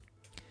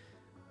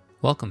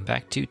Welcome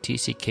back to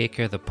TCK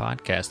Care, the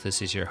podcast.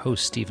 This is your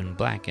host, Stephen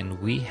Black,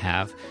 and we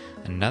have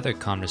another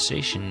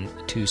conversation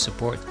to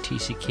support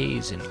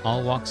TCKs in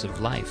all walks of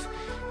life.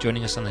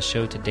 Joining us on the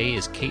show today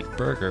is Kate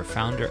Berger,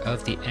 founder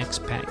of the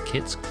Expat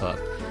Kids Club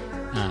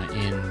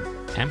in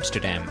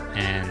Amsterdam.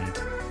 And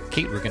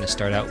Kate, we're going to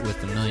start out with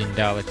the $1 million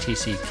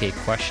TCK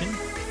question,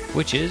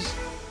 which is,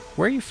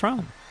 where are you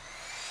from?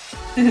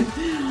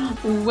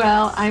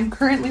 Well, I'm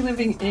currently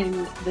living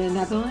in the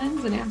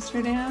Netherlands, in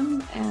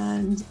Amsterdam,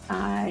 and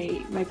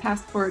my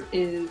passport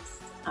is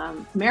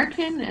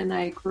American, and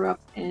I grew up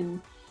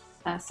in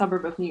a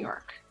suburb of New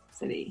York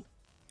City.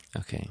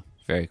 Okay,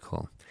 very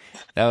cool.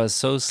 That was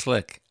so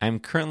slick. I'm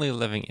currently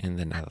living in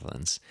the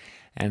Netherlands,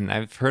 and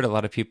I've heard a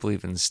lot of people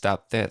even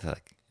stop there. They're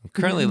like, I'm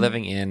currently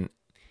living in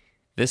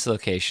this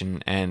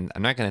location, and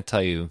I'm not going to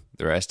tell you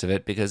the rest of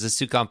it because it's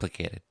too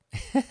complicated.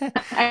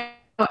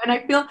 And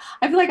I feel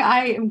like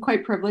I am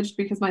quite privileged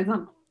because mine's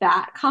not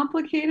that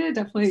complicated.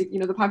 Definitely,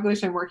 the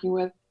population I'm working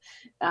with,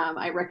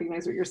 I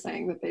recognize what you're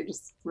saying, that they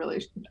just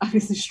really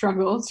obviously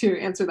struggle to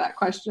answer that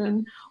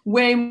question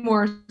way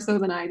more so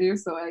than I do.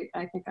 So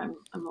I think I'm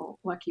a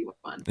lucky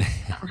one.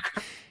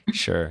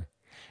 Sure.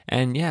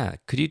 And yeah,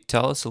 could you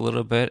tell us a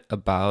little bit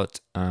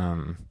about,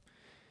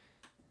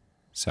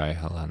 sorry,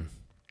 hold on.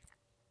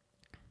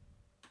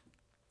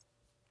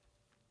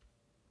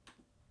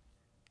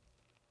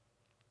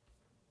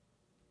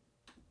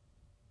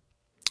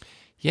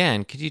 Yeah,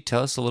 and could you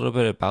tell us a little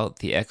bit about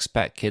the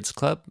Expat Kids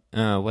Club,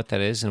 what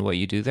that is and what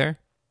you do there?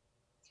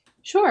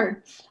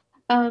 Sure.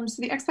 So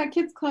the Expat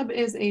Kids Club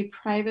is a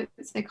private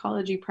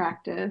psychology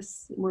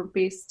practice. We're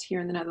based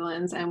here in the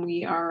Netherlands, and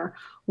we are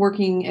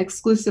working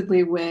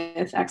exclusively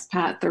with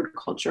expat, third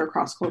culture,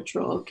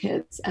 cross-cultural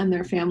kids and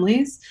their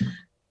families,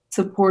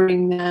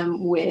 supporting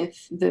them with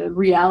the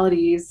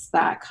realities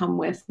that come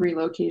with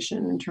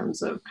relocation in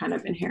terms of kind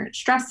of inherent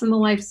stress in the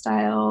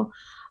lifestyle,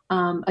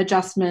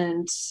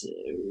 adjustment,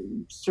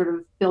 sort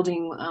of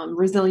building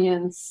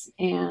resilience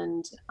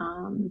and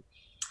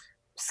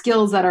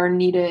skills that are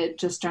needed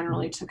just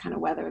generally to kind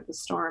of weather the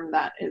storm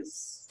that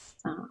is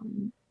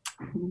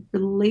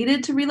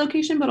related to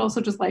relocation, but also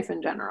just life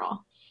in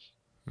general.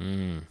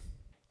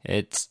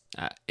 It's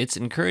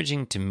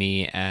encouraging to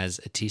me as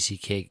a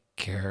TCK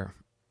Care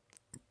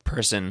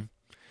person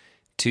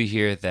to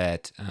hear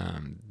that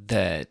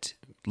that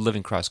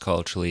living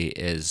cross-culturally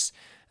is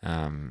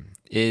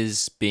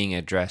being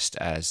addressed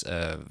as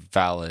a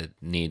valid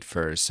need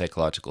for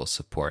psychological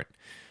support,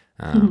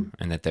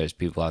 and that there's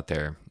people out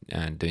there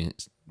doing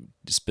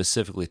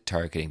specifically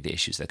targeting the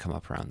issues that come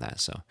up around that.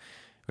 So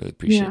really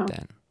appreciate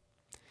that.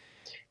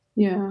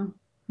 Yeah.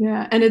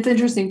 And it's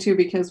interesting too,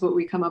 because what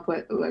we come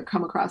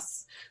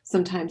across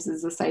sometimes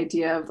is this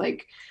idea of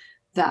like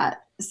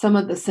that some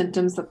of the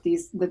symptoms that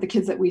the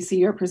kids that we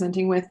see are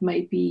presenting with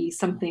might be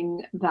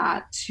something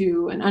that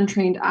to an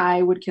untrained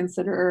eye would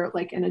consider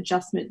like an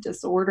adjustment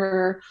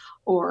disorder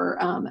or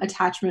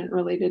attachment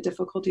related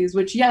difficulties,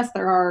 which yes,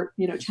 there are,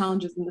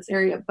 challenges in this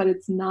area, but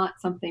it's not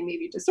something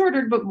maybe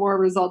disordered, but more a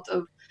result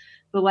of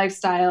the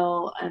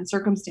lifestyle and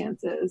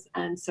circumstances.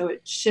 And so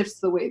it shifts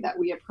the way that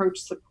we approach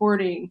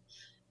supporting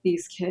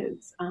these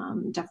kids,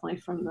 definitely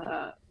from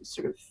the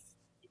sort of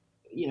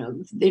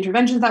the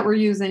interventions that we're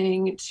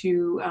using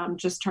to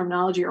just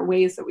terminology or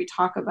ways that we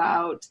talk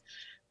about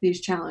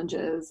these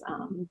challenges.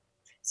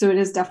 So it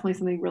is definitely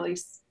something really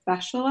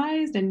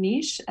specialized and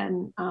niche.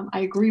 And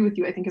I agree with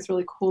you. I think it's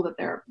really cool that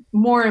there are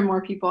more and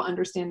more people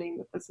understanding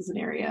that this is an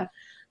area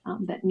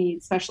that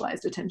needs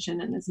specialized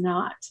attention and is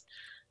not,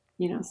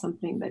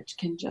 something that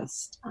can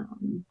just,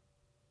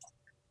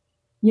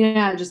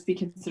 just be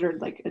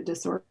considered like a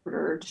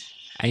disordered.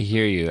 I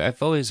hear you.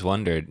 I've always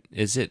wondered,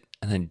 is it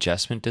an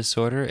adjustment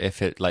disorder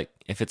if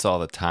it's all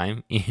the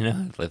time,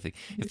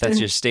 if that's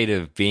your state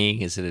of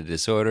being, is it a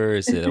disorder?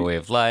 Is it a way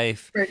of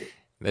life? Right.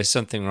 There's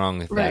something wrong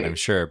with that, I'm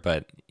sure,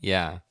 but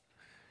yeah.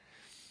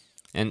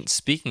 And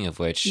speaking of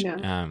which,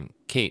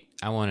 Kate,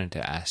 I wanted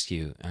to ask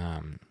you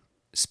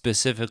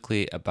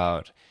specifically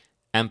about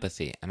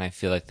empathy. And I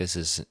feel like this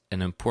is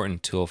an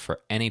important tool for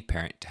any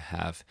parent to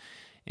have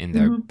in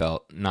their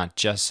belt, not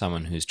just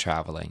someone who's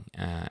traveling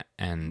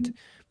and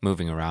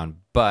moving around,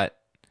 but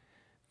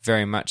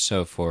very much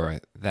so for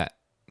that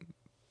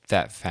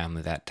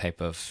family, that type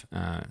of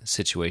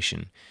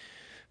situation.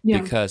 Yeah.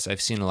 Because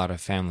I've seen a lot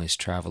of families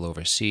travel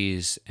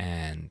overseas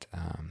and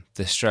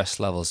the stress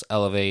levels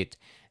elevate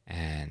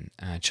and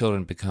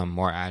children become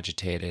more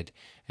agitated,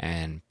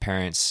 and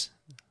parents,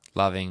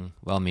 loving,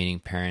 well-meaning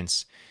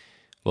parents,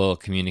 will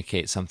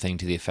communicate something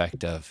to the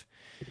effect of,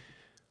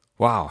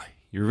 wow,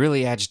 you're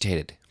really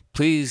agitated.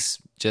 Please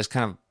just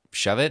kind of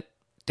shove it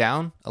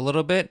down a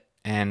little bit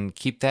and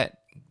keep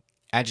that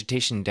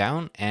agitation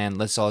down, and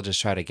let's all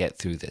just try to get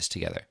through this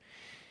together.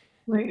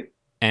 Right.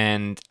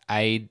 And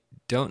I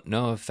don't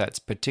know if that's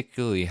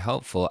particularly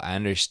helpful. I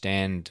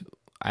understand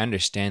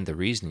the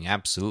reasoning,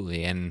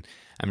 absolutely, and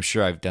I'm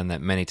sure I've done that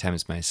many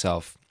times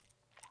myself.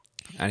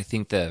 I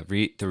think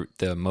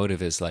the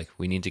motive is like,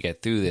 we need to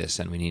get through this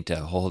and we need to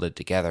hold it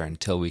together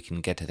until we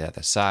can get to the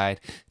other side,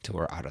 till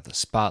we're out of the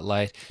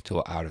spotlight, till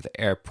we're out of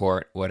the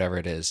airport, whatever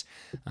it is.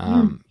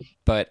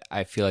 But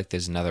I feel like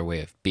there's another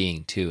way of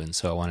being too. And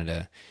so I wanted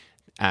to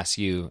ask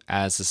you,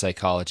 as a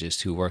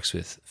psychologist who works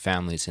with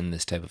families in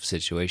this type of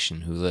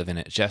situation, who live in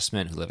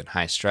adjustment, who live in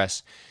high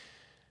stress,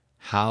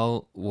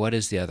 what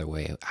is the other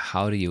way?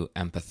 How do you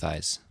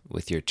empathize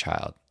with your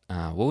child?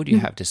 What would you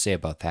have to say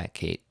about that,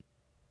 Kate?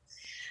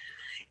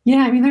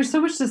 Yeah, I mean, there's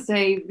so much to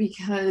say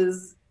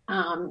because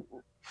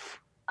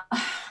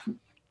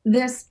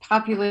this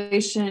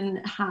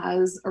population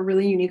has a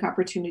really unique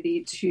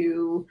opportunity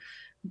to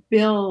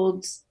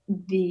build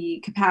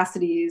the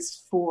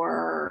capacities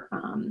for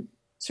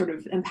sort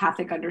of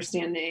empathic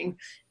understanding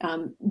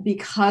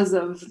because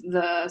of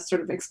the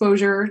sort of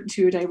exposure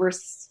to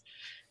diverse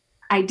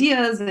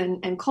ideas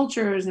and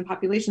cultures and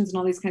populations and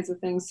all these kinds of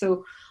things.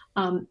 So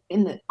on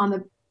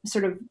the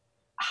sort of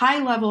high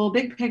level,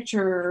 big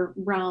picture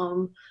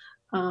realm,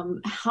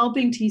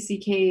 helping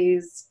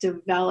TCKs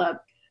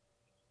develop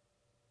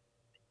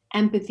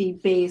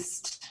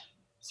empathy-based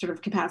sort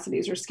of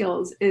capacities or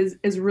skills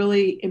is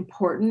really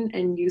important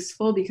and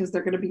useful because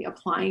they're going to be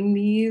applying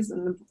these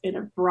in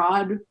a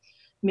broad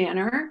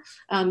manner.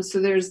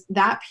 So there's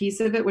that piece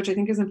of it, which I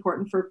think is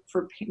important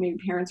for maybe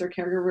parents or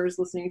caregivers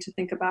listening to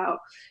think about,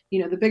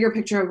 the bigger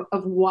picture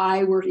of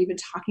why we're even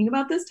talking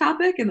about this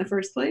topic in the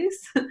first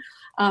place.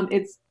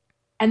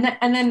 And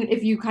then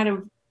if you kind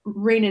of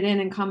rein it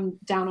in and come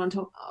down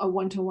onto a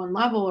one-to-one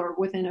level or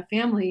within a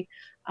family,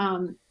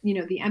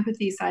 the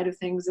empathy side of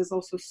things is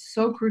also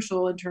so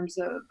crucial in terms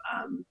of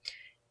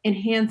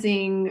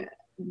enhancing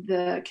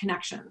the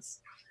connections.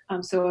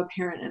 So a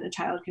parent and a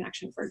child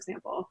connection, for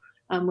example,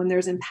 when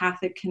there's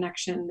empathic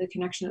connection, the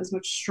connection is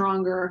much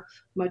stronger,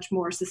 much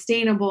more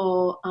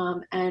sustainable,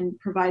 and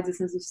provides a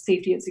sense of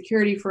safety and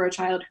security for a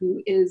child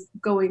who is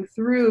going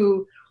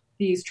through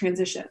these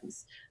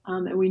transitions.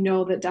 And we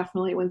know that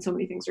definitely when so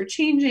many things are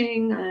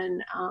changing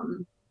and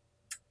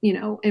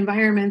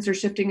environments are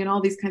shifting and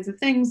all these kinds of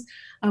things,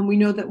 we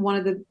know that one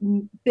of the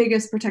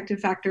biggest protective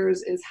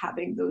factors is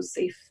having those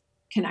safe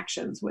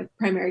connections with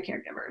primary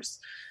caregivers.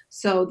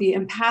 So the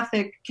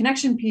empathic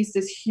connection piece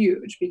is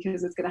huge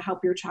because it's going to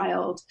help your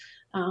child,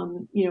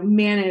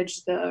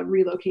 manage the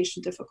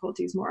relocation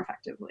difficulties more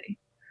effectively,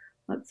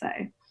 let's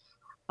say.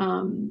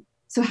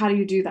 So how do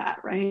you do that,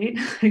 right?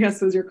 I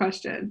guess was your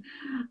question.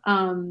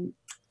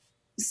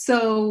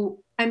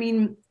 So, I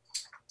mean,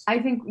 I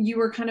think you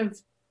were kind of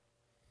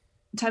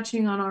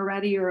touching on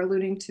already or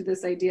alluding to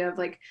this idea of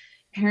like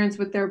parents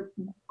with their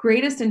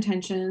greatest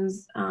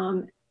intentions,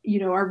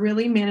 are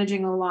really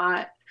managing a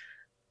lot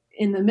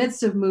in the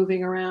midst of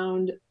moving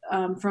around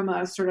from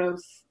a sort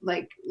of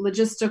like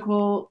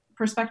logistical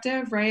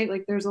perspective, right?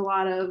 Like there's a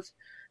lot of,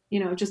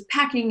 just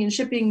packing and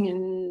shipping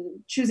and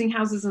choosing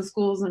houses and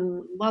schools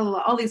and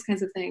all these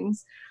kinds of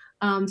things.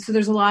 So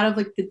there's a lot of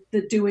like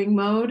the doing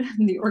mode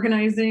and the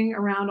organizing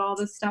around all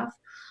this stuff.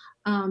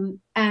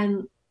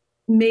 And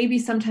maybe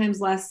sometimes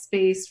less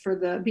space for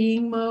the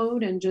being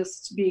mode and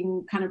just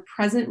being kind of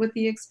present with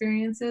the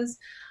experiences.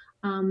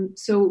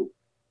 So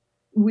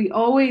we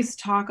always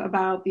talk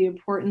about the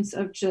importance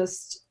of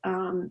just,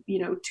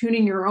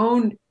 tuning your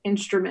own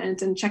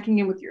instrument and checking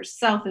in with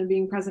yourself and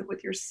being present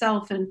with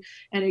yourself and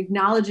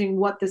acknowledging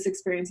what this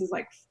experience is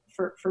like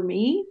for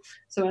me.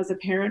 So as a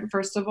parent,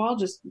 first of all,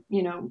 just,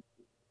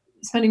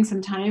 spending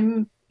some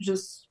time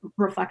just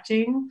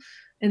reflecting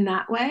in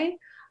that way.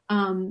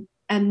 And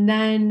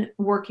then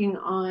working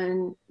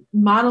on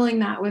modeling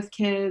that with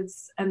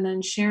kids and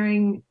then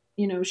sharing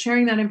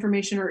that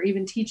information or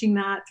even teaching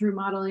that through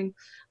modeling,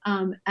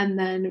 and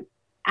then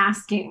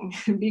asking,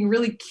 being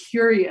really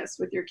curious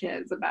with your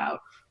kids about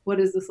what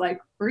is this like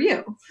for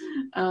you?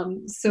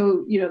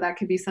 So, that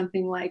could be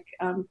something like,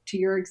 to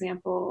your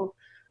example,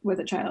 with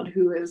a child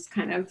who is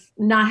kind of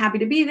not happy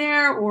to be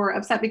there or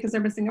upset because they're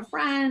missing a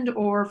friend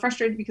or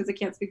frustrated because they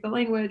can't speak the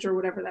language or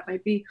whatever that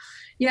might be.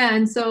 Yeah.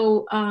 And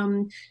so,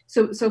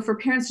 so for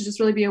parents to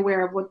just really be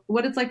aware of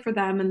what it's like for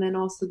them. And then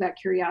also that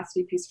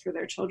curiosity piece for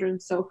their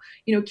children. So,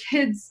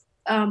 kids,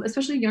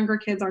 especially younger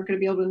kids, aren't going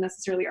to be able to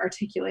necessarily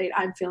articulate,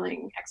 I'm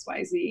feeling X,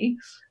 Y, Z.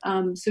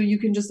 So you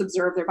can just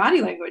observe their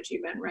body language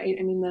even, right?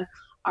 I mean,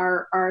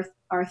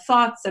 our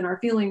thoughts and our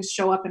feelings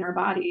show up in our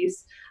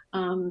bodies.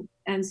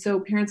 And so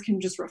parents can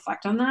just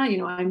reflect on that.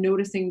 I'm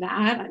noticing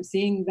that, I'm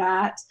seeing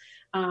that.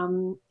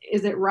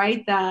 Is it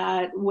right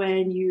that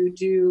when you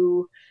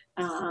do,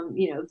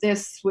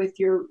 this with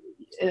your,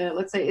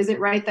 let's say, is it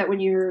right that when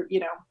you're,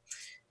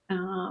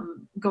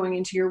 going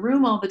into your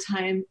room all the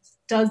time,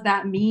 does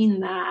that mean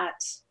that,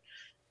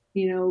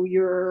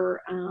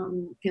 you're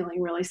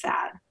feeling really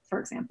sad, for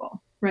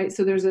example? Right.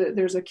 So there's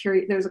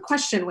a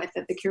question with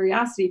it, the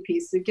curiosity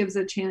piece. It gives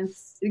a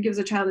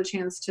child a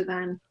chance to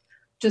then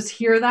just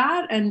hear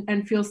that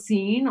and feel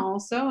seen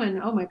also.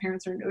 And, oh, my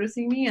parents are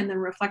noticing me, and then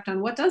reflect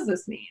on what does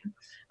this mean?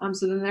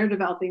 So then they're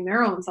developing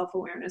their own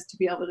self-awareness to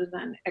be able to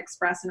then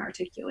express and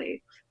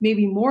articulate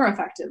maybe more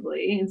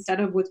effectively instead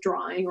of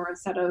withdrawing or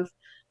instead of,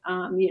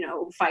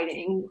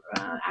 fighting,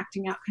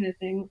 acting out kind of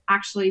thing.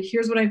 Actually,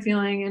 here's what I'm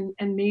feeling,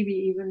 and maybe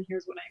even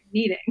here's what I'm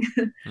needing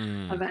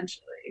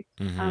eventually.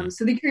 Mm-hmm.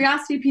 So the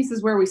curiosity piece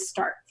is where we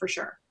start for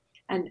sure.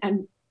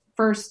 And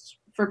first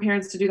for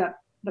parents to do that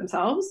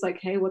themselves, like,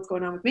 hey, what's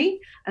going on with me?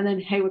 And then,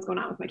 hey, what's going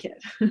on with my kid?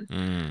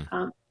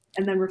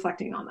 And then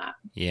reflecting on that.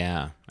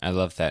 Yeah, I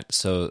love that.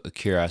 So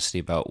curiosity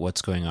about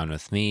what's going on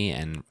with me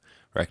and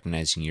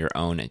recognizing your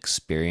own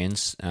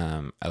experience.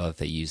 I love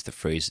that you use the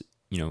phrase,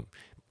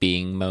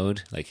 being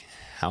mode, like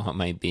how am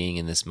I being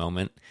in this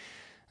moment?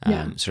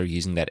 Sort of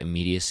using that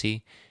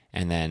immediacy.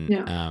 And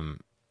then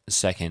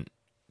second,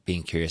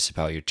 being curious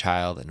about your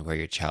child and where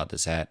your child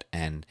is at,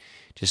 and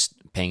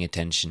just paying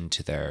attention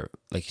to their,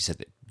 like you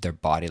said, their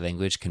body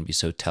language can be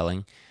so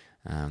telling.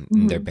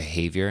 Their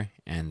behavior,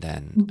 and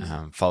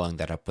then following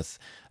that up with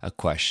a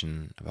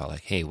question about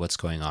like, hey, what's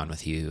going on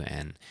with you,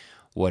 and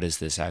what does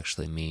this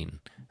actually mean?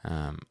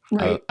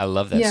 Right. I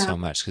love that so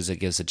much, because it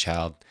gives the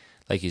child,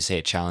 like you say,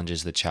 it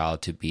challenges the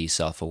child to be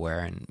self-aware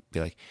and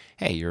be like,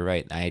 hey, you're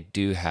right, I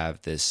do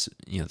have this,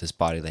 this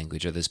body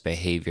language or this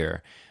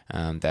behavior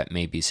that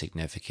may be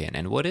significant,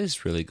 and what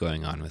is really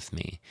going on with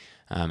me?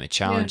 It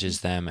challenges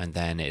them, and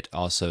then it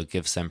also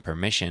gives them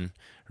permission,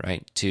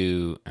 right,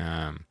 to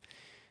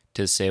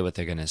say what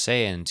they're going to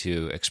say, and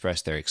to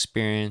express their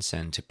experience,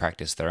 and to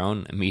practice their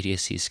own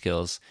immediacy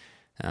skills.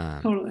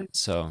 Totally.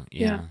 So,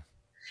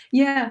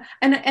 Yeah.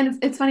 And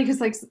it's funny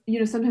because, like,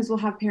 sometimes we'll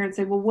have parents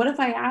say, well, what if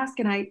I ask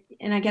and I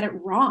get it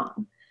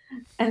wrong?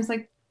 And it's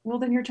like, well,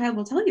 then your child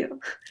will tell you,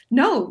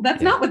 no,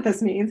 that's not what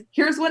this means.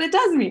 Here's what it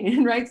does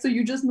mean, right? So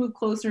you just move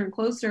closer and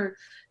closer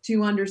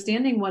to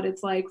understanding what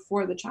it's like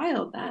for the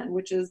child then,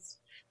 which is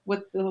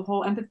what the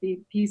whole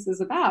empathy piece is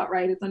about,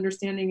 right? It's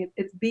understanding it,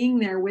 it's being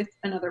there with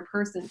another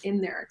person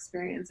in their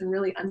experience and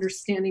really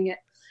understanding it,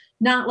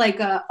 not like,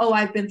 oh,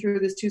 I've been through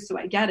this too, so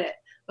I get it,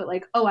 but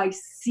like, oh, I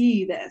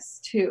see this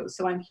too,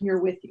 so I'm here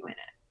with you in it,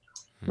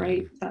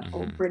 right? That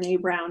old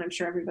Brene Brown, I'm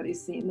sure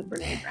everybody's seen the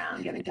Brene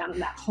Brown getting down in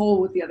that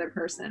hole with the other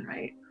person,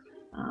 right?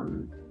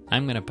 I'm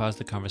going to pause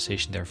the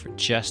conversation there for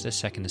just a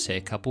second to say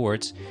a couple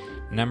words.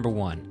 Number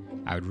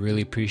one, I would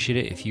really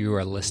appreciate it if you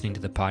are listening to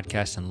the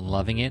podcast and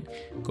loving it.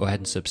 Go ahead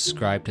and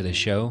subscribe to the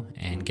show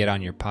and get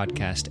on your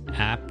podcast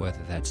app,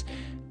 whether that's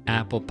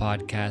Apple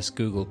Podcasts,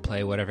 Google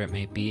Play, whatever it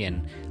may be,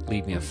 and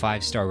leave me a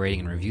 5-star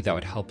rating and review. That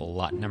would help a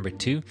lot. Number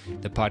two,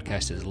 the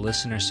podcast is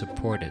listener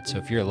supported. So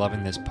if you're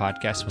loving this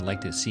podcast and would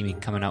like to see me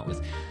coming out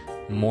with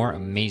more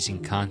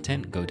amazing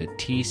content, go to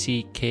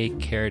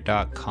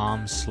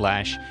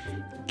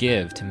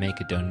tckcare.com/give to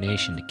make a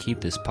donation to keep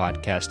this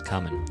podcast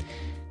coming.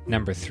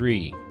 Number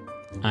three,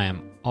 I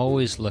am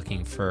always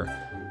looking for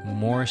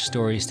more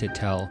stories to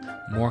tell,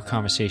 more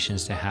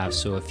conversations to have.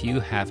 So if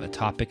you have a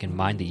topic in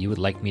mind that you would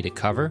like me to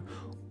cover,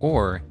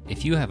 or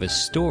if you have a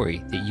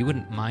story that you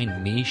wouldn't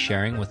mind me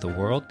sharing with the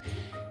world,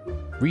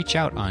 reach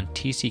out on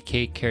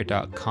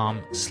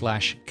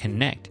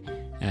tckcare.com/connect.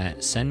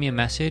 Send me a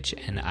message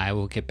and I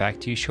will get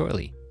back to you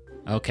shortly.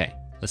 Okay,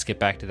 let's get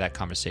back to that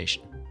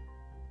conversation.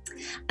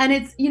 And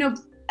it's,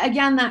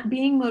 again, that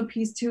being mode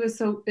piece too is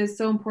so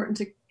important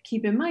to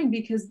keep in mind,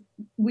 because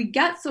we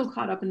get so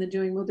caught up in the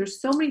doing mode.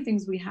 There's so many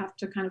things we have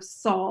to kind of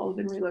solve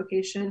in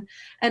relocation,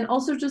 and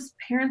also just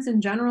parents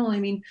in general. I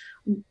mean,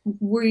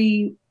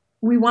 we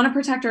want to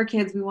protect our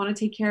kids. We want to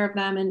take care of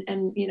them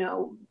and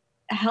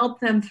help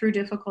them through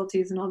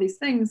difficulties and all these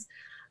things.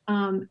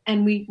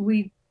 And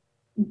we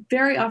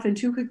very often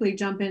too quickly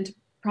jump into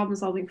problem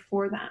solving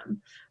for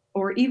them,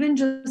 or even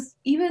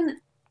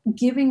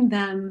giving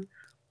them,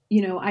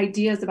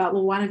 ideas about,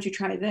 well, why don't you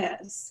try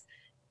this,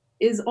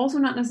 is also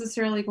not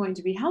necessarily going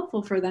to be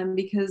helpful for them,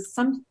 because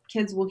some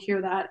kids will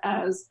hear that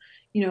as,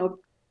 you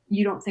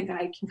don't think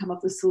I can come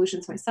up with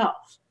solutions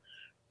myself,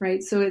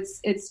 right? So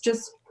it's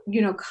just,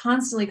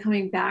 constantly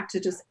coming back to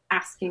just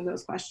asking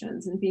those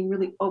questions and being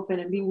really open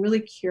and being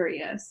really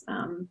curious,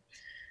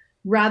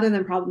 rather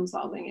than problem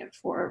solving it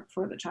for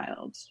the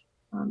child.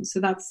 So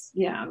that's,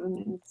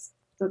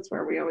 that's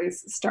where we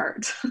always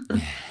start.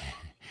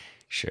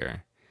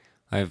 Sure.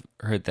 I've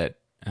heard that,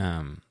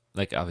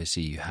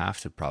 obviously you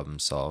have to problem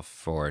solve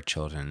for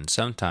children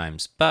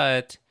sometimes,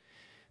 but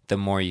the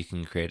more you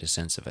can create a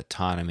sense of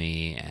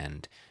autonomy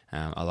and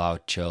allow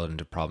children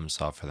to problem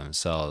solve for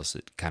themselves,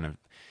 it kind of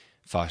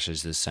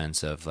fosters this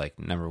sense of, like,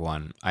 number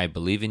one, I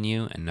believe in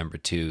you, and number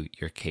two,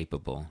 you're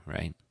capable,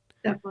 right?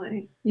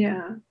 Definitely.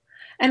 Yeah.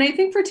 And I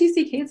think for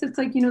TCKs, it's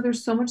like,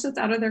 there's so much that's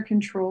out of their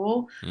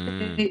control.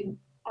 They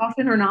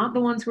often are not the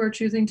ones who are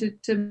choosing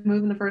to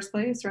move in the first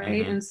place,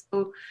 right? And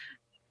so,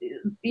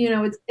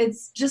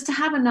 it's just to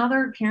have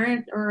another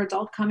parent or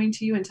adult coming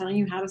to you and telling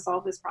you how to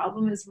solve this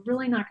problem is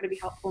really not going to be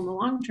helpful in the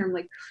long term.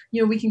 Like,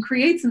 we can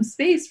create some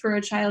space for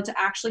a child to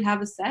actually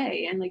have a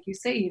say, and, like you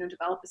say,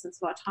 develop a sense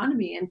of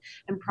autonomy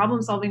and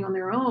problem solving on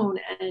their own,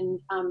 and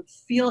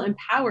feel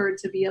empowered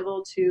to be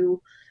able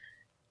to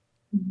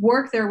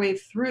work their way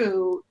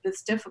through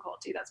this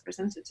difficulty that's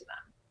presented to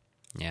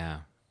them. Yeah,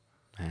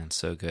 man,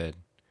 so good.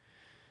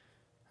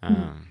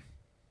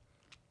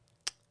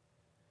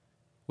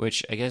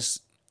 Which I guess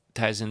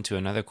ties into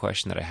another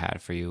question that I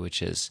had for you,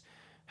 which is,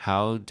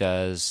 how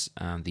does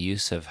the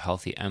use of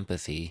healthy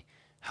empathy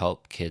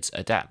help kids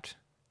adapt?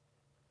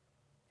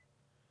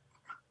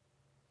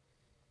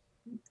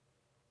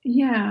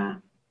 Yeah.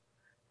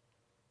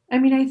 I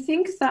mean, I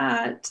think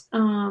that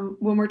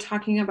when we're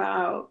talking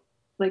about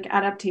like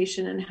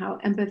adaptation and how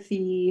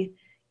empathy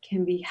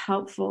can be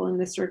helpful in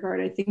this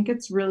regard, I think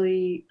it's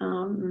really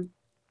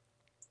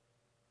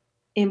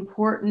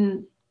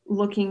important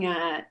looking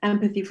at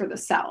empathy for the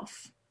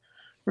self,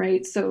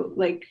 right? So,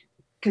 like,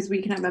 because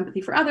we can have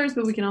empathy for others,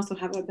 but we can also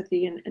have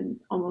empathy and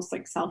almost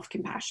like self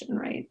compassion,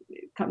 right?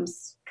 It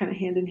comes kind of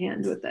hand in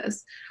hand with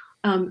this.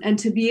 And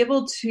to be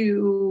able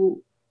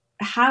to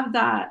have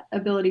that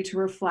ability to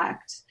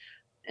reflect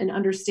and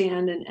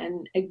understand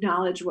and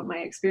acknowledge what my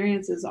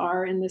experiences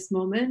are in this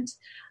moment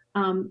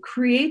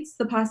creates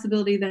the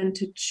possibility then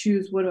to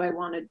choose, what do I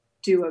want to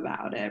do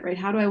about it, right?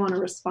 How do I want to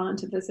respond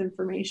to this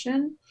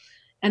information?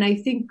 And I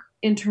think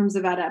in terms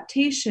of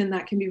adaptation,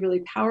 that can be really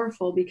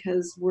powerful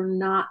because we're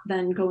not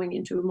then going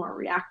into a more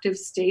reactive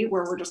state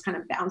where we're just kind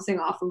of bouncing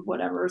off of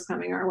whatever is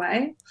coming our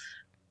way.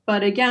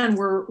 But again,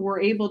 we're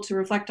able to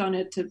reflect on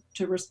it,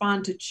 to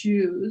respond, to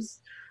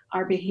choose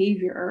our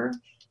behavior,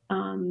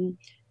 and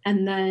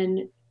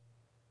then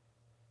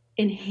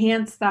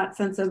enhance that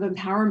sense of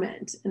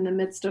empowerment in the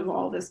midst of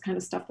all this kind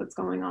of stuff that's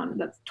going on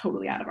that's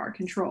totally out of our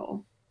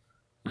control.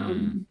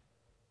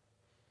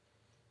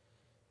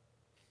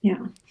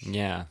 Yeah.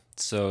 Yeah.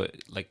 So,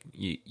 like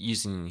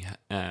using,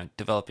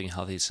 developing a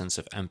healthy sense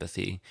of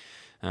empathy,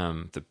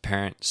 the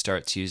parent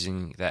starts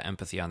using that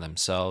empathy on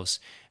themselves,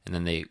 and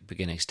then they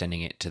begin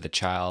extending it to the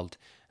child,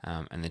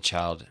 and the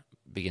child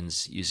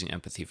begins using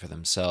empathy for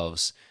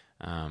themselves,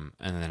 and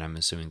then I'm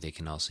assuming they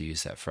can also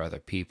use that for other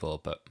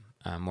people. But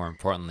more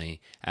importantly,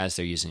 as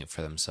they're using it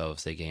for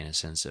themselves, they gain a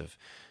sense of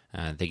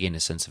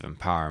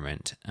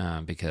empowerment,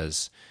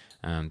 because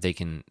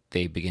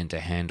they begin to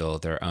handle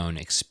their own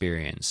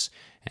experience.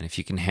 And if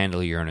you can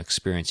handle your own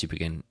experience,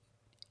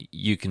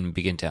 you can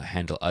begin to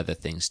handle other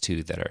things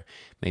too that are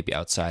maybe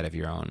outside of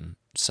your own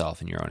self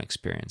and your own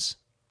experience.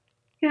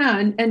 Yeah,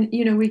 and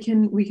you know, we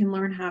can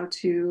learn how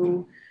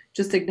to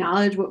just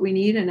acknowledge what we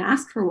need and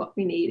ask for what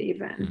we need,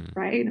 even,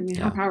 right? I mean,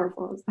 how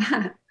powerful is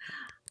that?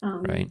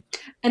 Right.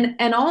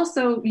 And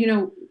also, you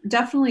know,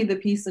 definitely the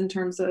piece in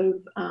terms of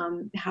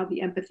how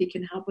the empathy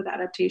can help with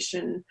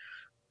adaptation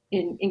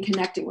in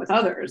connecting with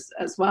others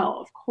as well.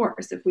 Of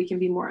course, if we can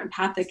be more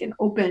empathic and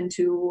open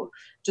to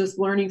just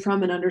learning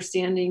from and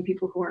understanding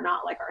people who are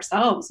not like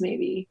ourselves,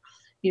 maybe,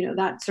 you know,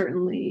 that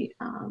certainly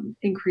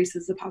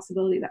increases the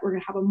possibility that we're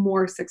going to have a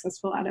more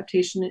successful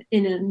adaptation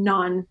in a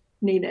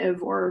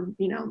non-native or,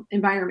 you know,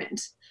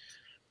 environment,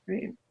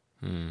 right?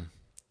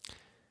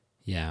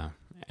 Yeah.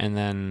 And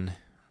then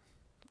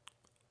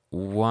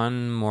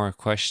one more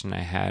question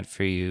I had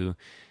for you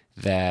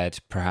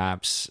that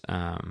perhaps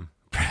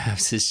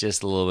perhaps it's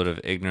just a little bit of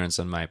ignorance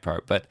on my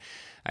part, but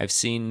I've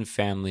seen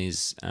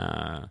families,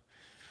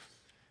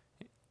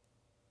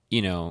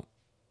 you know,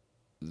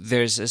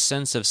 there's a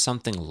sense of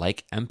something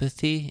like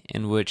empathy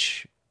in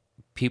which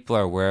people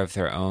are aware of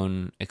their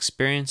own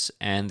experience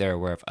and they're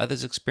aware of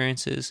others'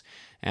 experiences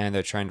and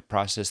they're trying to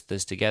process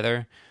this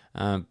together.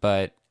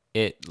 But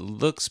it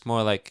looks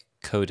more like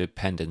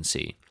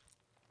codependency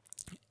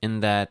in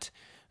that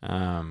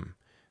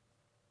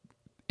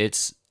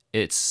it's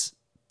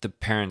the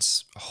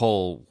parents'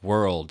 whole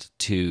world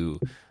to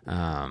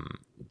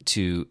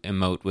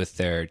emote with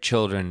their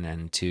children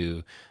and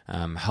to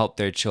help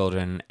their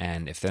children.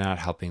 And if they're not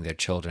helping their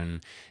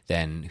children,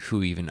 then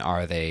who even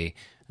are they?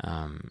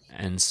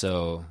 And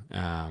so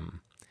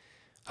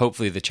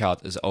hopefully the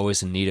child is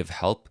always in need of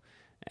help,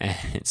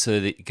 and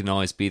so that you can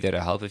always be there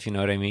to help, if you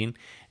know what I mean.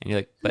 And you're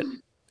like, but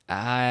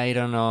I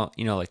don't know,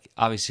 you know, like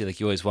obviously like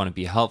you always want to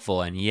be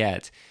helpful, and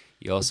yet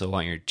you also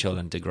want your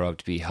children to grow up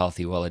to be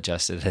healthy,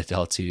 well-adjusted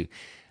adults who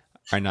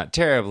are not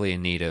terribly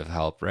in need of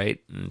help,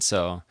 right? And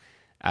so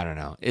I don't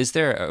know. Is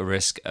there a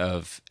risk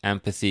of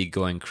empathy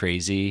going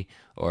crazy,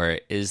 or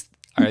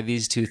are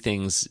these two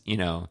things, you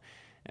know,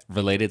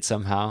 related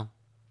somehow?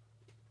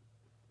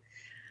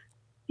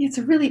 It's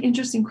a really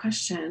interesting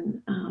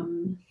question.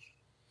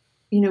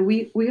 You know,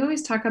 we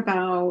always talk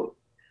about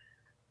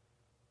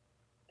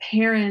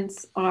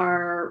parents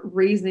are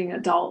raising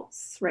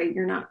adults, right?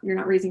 You're not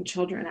raising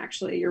children.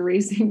 Actually, you're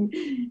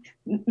raising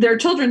they're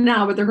children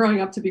now, but they're growing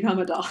up to become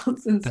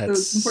adults, and so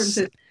it's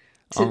important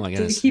Oh my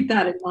goodness, to keep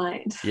that in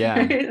mind. Yeah,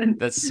 right?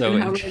 that's so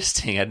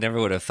interesting. I never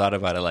would have thought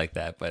about it like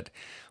that, but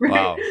right?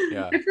 Wow,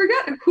 yeah. I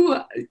forgot who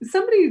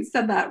somebody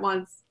said that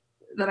once,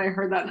 that I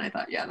heard that and I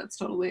thought, yeah, that's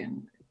totally,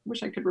 and I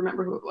wish I could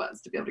remember who it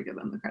was to be able to give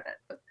them the credit,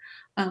 but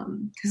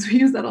because we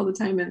use that all the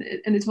time, and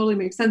it totally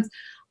makes sense.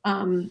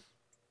 And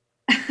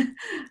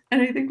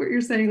I think what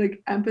you're saying,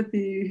 like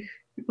empathy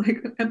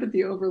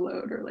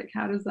overload, or like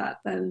how does that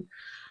then,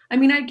 I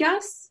mean, I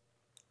guess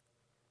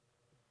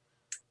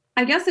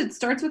it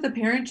starts with a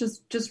parent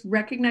just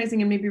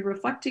recognizing and maybe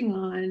reflecting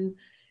on,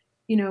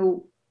 you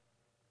know,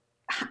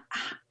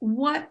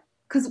 what,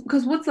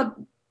 because what's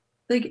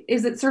like,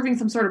 is it serving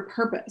some sort of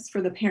purpose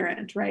for the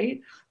parent,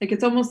 right? Like,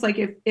 it's almost like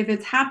if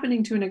it's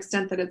happening to an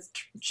extent that it's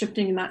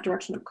shifting in that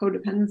direction of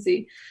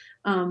codependency,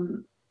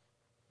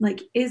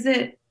 like, is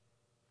it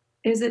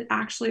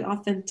actually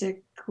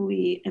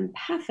authentically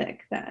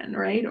empathic then,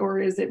 right? Or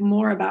is it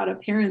more about a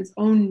parent's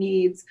own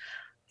needs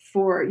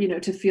for,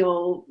 to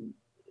feel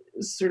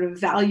sort of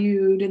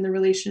valued in the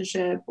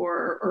relationship,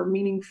 or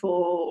meaningful,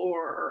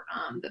 or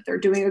that they're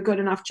doing a good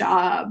enough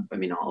job? I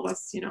mean, all of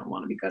us,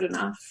 want to be good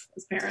enough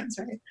as parents,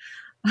 right?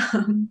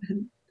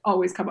 And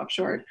always come up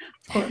short,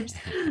 of course.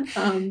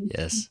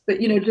 Yes. But,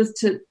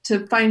 just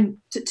to find,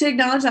 to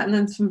acknowledge that, and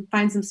then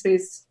find some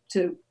space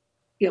to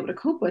be able to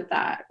cope with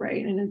that,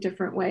 right, in a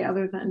different way,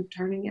 other than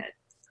turning it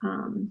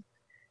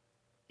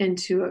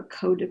into a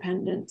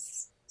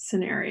codependence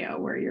scenario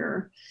where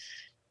you're,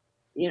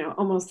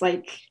 almost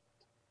like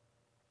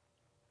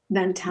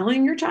then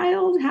telling your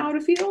child how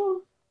to feel,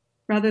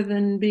 rather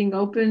than being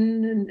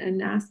open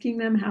and asking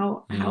them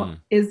how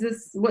is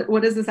this,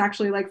 what is this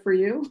actually like for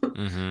you?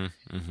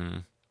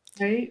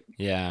 Right?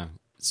 Yeah,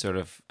 sort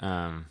of.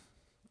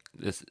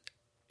 This,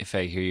 if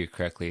I hear you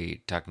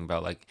correctly, talking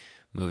about like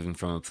moving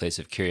from a place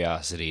of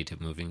curiosity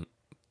to moving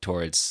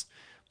towards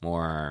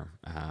more,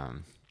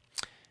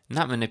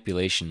 not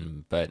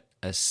manipulation, but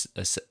a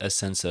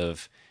sense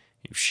of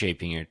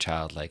shaping your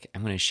child. Like,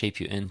 I'm going to shape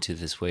you into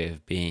this way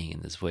of being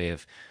and this way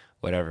of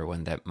whatever,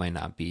 when that might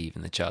not be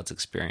even the child's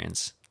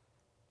experience.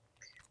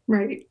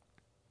 Right.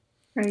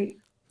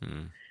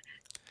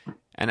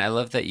 And I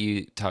love that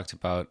you talked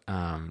about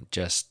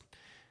just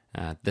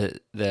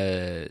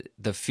the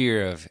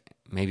fear of,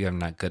 maybe I'm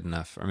not good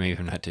enough, or maybe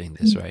I'm not doing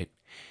this right.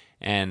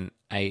 And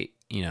I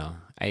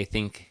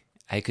think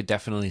I could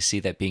definitely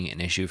see that being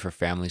an issue for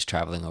families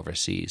traveling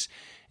overseas.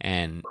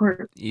 And,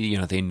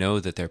 they know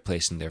that they're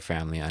placing their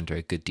family under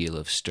a good deal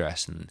of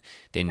stress, and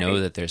they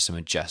know that there's some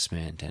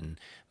adjustment and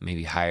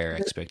maybe higher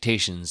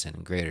expectations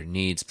and greater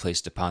needs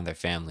placed upon their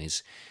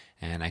families.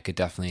 And I could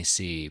definitely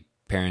see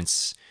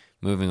parents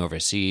moving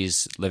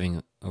overseas,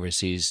 living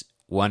overseas,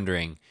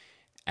 wondering,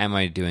 am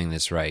I doing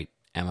this right?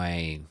 Am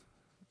I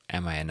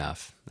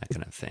enough? That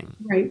kind of thing.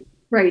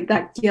 Right.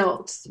 That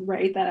guilt,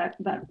 right? That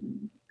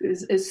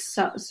is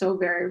so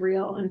very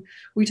real. And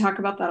we talk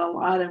about that a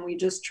lot, and we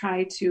just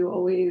try to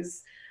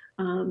always,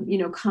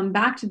 come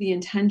back to the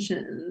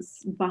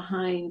intentions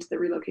behind the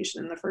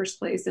relocation in the first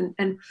place.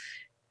 And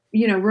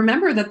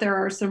remember that there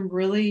are some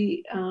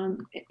really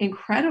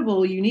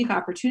incredible, unique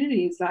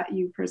opportunities that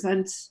you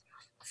present,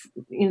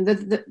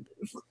 that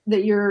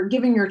you're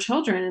giving your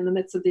children in the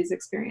midst of these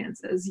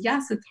experiences.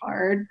 Yes, it's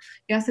hard.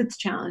 Yes, it's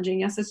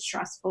challenging. Yes, it's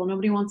stressful.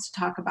 Nobody wants to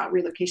talk about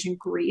relocation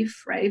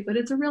grief, right? But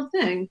it's a real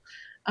thing.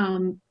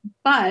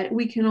 But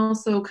we can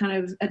also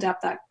kind of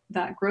adapt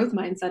that growth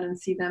mindset and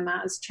see them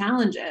as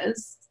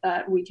challenges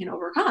that we can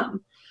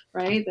overcome,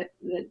 right? That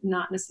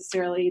not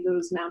necessarily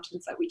those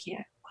mountains that we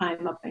can't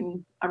climb up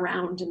and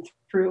around and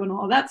through and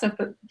all that stuff,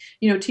 but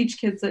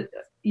teach kids that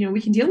we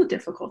can deal with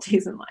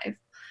difficulties in life.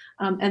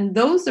 And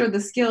those are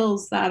the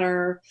skills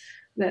that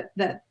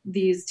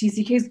these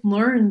TCKs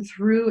learn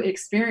through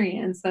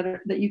experience,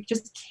 that you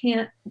just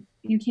can't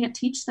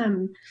teach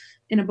them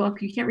in a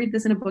book. You can't read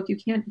this in a book. You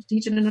can't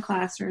teach it in a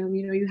classroom.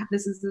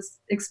 This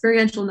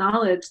experiential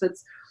knowledge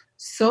that's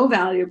so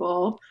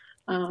valuable.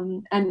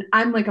 And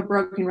I'm like a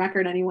broken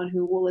record, anyone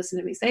who will listen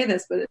to me say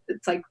this, but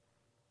it's like,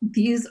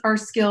 these are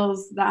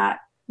skills that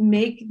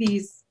make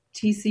these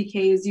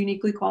TCKs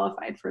uniquely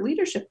qualified for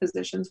leadership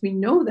positions. We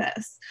know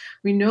this.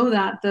 We know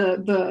that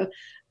the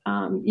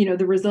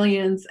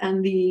resilience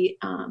and the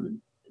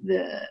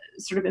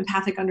sort of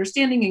empathic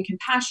understanding and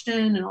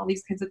compassion and all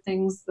these kinds of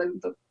things,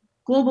 the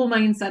global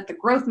mindset, the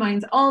growth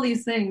minds, all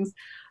these things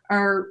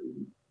are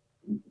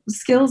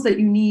skills that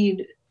you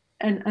need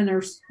and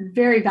are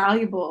very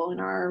valuable in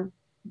our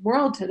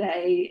world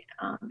today,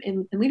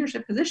 in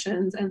leadership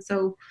positions. And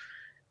so,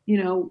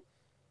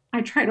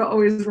 I try to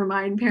always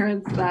remind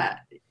parents that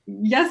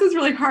yes, it's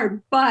really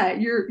hard,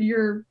 but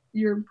you're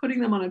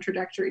putting them on a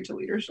trajectory to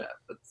leadership.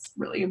 That's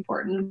really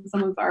important. And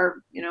some of our,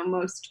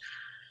 most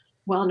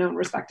well-known,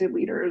 respected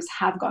leaders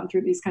have gone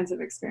through these kinds of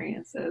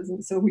experiences.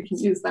 And so we can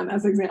use them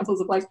as examples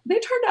of like, they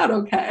turned out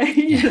okay.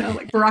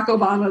 Like Barack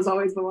Obama is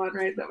always the one,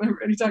 right, that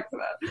everybody talks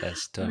about.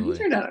 Yes, totally. He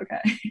turned out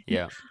okay.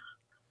 Yeah.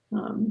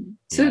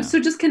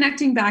 So just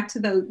connecting back to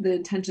the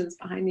intentions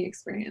behind the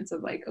experience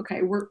of like,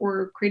 okay,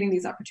 we're creating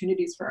these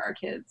opportunities for our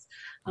kids,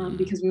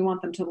 because we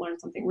want them to learn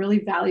something really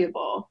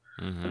valuable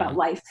about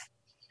life.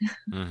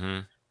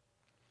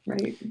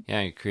 Right.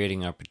 Yeah, you're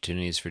creating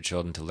opportunities for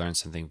children to learn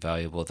something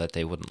valuable that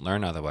they wouldn't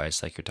learn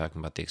otherwise, like you're talking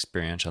about the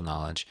experiential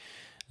knowledge.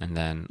 And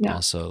then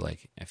also,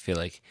 like, I feel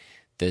like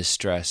the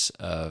stress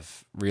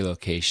of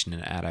relocation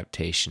and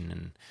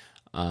adaptation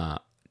and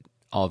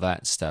all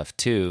that stuff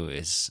too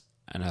is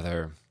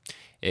another.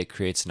 It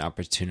creates an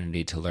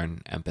opportunity to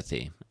learn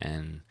empathy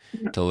and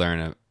to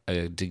learn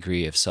a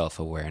degree of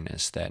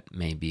self-awareness that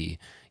maybe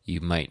you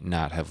might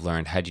not have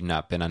learned had you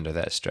not been under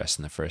that stress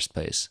in the first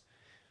place.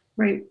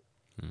 Right.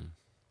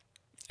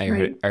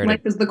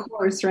 Life is the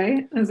course,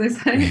 right? As I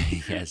say.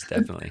 Yes,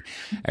 definitely.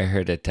 I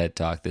heard a TED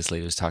talk. This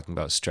lady was talking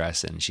about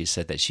stress, and she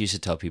said that she used to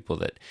tell people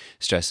that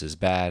stress is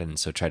bad, and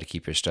so try to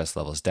keep your stress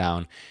levels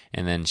down.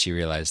 And then she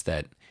realized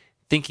that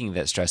thinking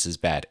that stress is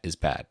bad is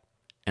bad.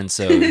 And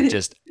so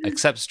just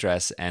accept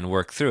stress and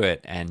work through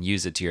it and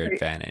use it to your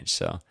advantage.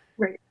 So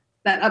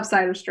that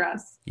upside of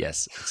stress.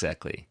 Yes,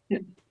 exactly. Yeah.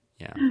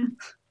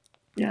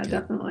 Good.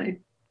 Definitely.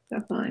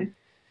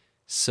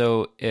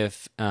 So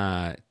if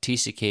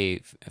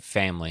TCK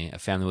family, a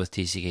family with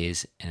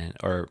TCKs,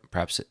 or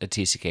perhaps a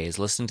TCK is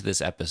listening to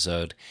this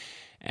episode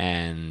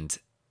and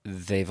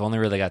they've only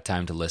really got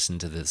time to listen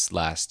to this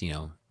last,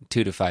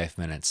 2 to 5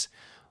 minutes,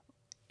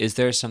 is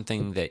there some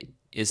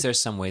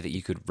way that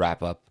you could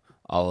wrap up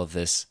all of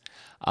this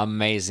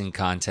amazing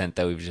content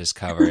that we've just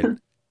covered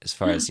as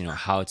far as,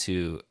 how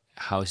to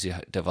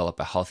develop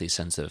a healthy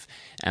sense of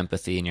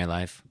empathy in your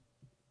life?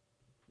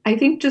 I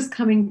think just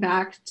coming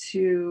back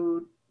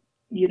to,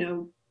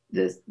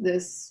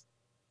 this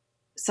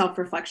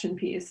self-reflection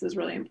piece is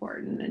really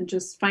important, and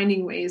just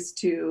finding ways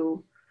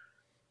to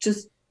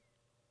just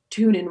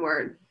tune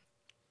inward.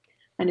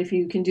 And if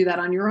you can do that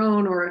on your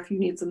own, or if you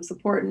need some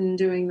support in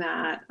doing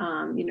that,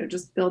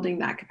 just building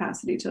that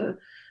capacity to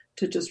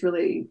just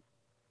really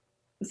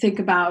think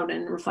about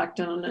and reflect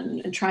on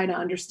and try to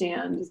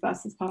understand as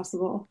best as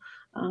possible,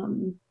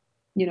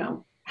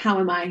 how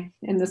am I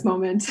in this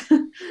moment?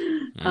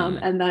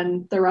 And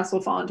then the rest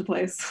will fall into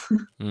place.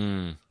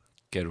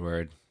 Good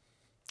word.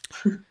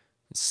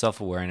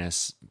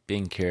 Self-awareness,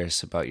 being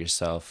curious about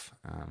yourself,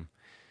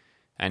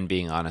 and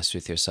being honest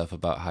with yourself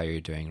about how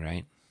you're doing,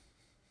 right?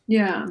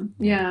 Yeah.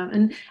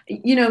 And,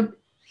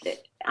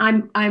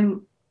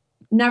 I'm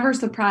never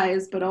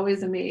surprised, but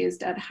always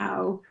amazed at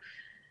how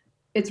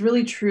it's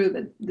really true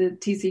that the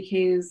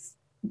TCKs,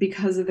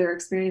 because of their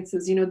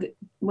experiences,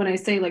 when I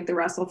say like the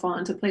rest will fall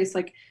into place,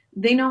 like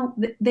they know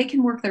they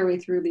can work their way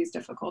through these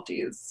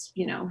difficulties,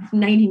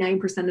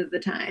 99% of the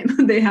time.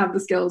 They have the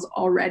skills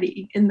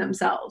already in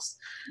themselves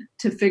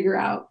to figure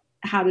out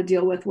how to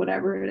deal with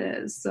whatever it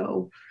is.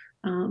 So,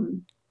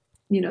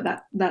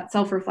 that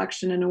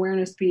self-reflection and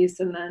awareness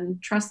piece, and then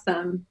trust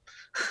them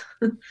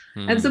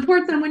and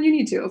support them when you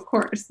need to, of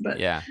course, but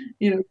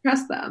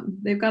trust them.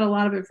 They've got a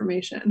lot of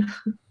information.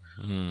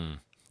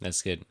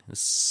 That's good.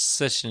 It's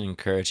such an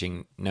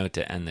encouraging note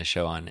to end the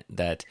show on,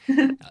 that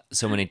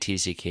so many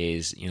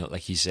TCKs,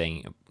 like you're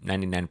saying,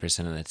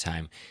 99% of the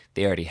time,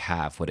 they already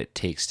have what it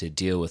takes to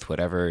deal with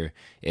whatever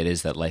it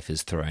is that life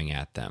is throwing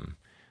at them.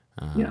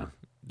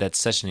 That's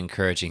such an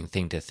encouraging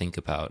thing to think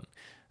about.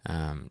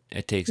 I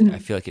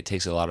feel like it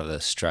takes a lot of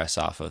the stress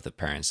off of the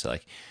parents.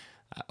 Like,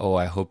 oh,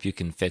 I hope you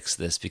can fix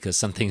this because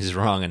something's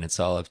wrong and it's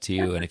all up to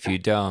you. And if you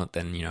don't,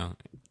 then,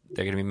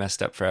 they're going to be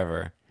messed up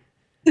forever.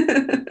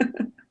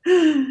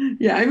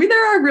 Yeah, I mean,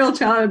 there are real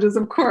challenges,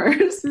 of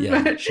course.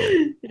 Yeah, but, sure.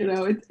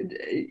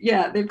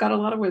 They've got a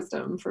lot of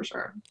wisdom for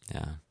sure.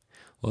 Yeah.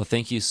 Well,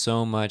 thank you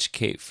so much,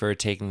 Kate, for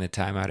taking the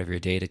time out of your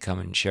day to come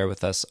and share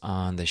with us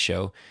on the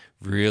show.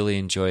 Really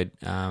enjoyed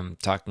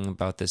talking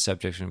about this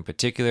subject in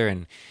particular,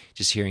 and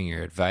just hearing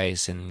your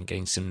advice and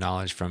getting some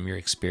knowledge from your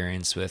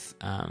experience with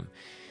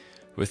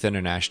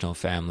international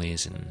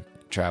families and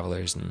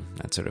travelers and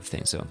that sort of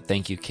thing. So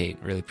thank you, Kate.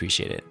 Really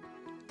appreciate it.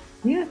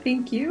 Yeah,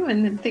 thank you.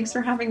 And thanks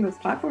for having this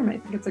platform. I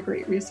think it's a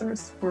great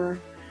resource for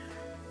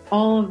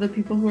all of the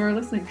people who are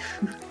listening.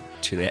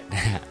 True that.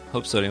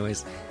 Hope so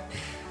anyways.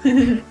 All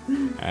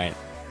right.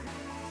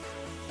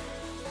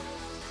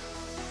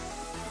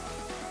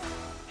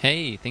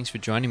 Hey, thanks for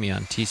joining me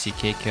on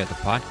TCK Care, the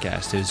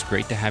podcast. It was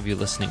great to have you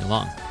listening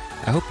along.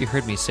 I hope you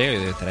heard me say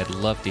earlier that I'd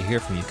love to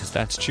hear from you, because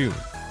that's true.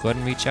 Go ahead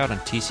and reach out on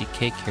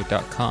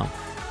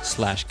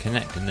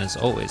tckcare.com/connect. And as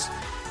always,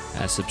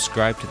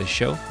 subscribe to the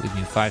show, leave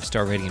me a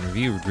 5-star rating and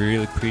review. We'd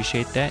really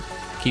appreciate that.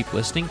 Keep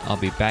listening. I'll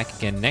be back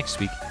again next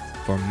week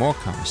for more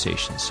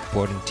conversations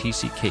supporting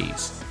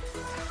TCKs.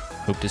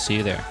 Hope to see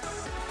you there.